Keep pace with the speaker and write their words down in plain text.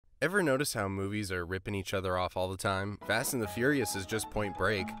Ever notice how movies are ripping each other off all the time? Fast and the Furious is just Point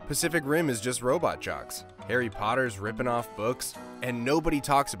Break. Pacific Rim is just Robot Jocks. Harry Potter's ripping off books. And nobody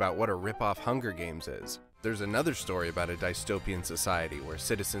talks about what a rip-off Hunger Games is. There's another story about a dystopian society where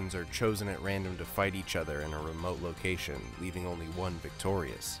citizens are chosen at random to fight each other in a remote location, leaving only one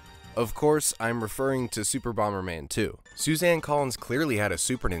victorious. Of course, I'm referring to Super Bomberman 2. Suzanne Collins clearly had a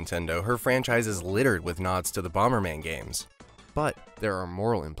Super Nintendo. Her franchise is littered with nods to the Bomberman games. But there are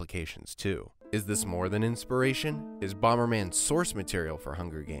moral implications too. Is this more than inspiration? Is Bomberman source material for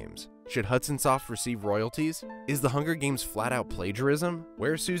Hunger Games? Should Hudson Soft receive royalties? Is the Hunger Games flat-out plagiarism?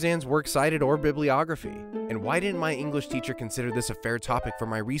 Where's Suzanne's works cited or bibliography? And why didn't my English teacher consider this a fair topic for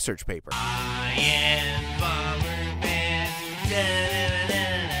my research paper? I am Bomberman.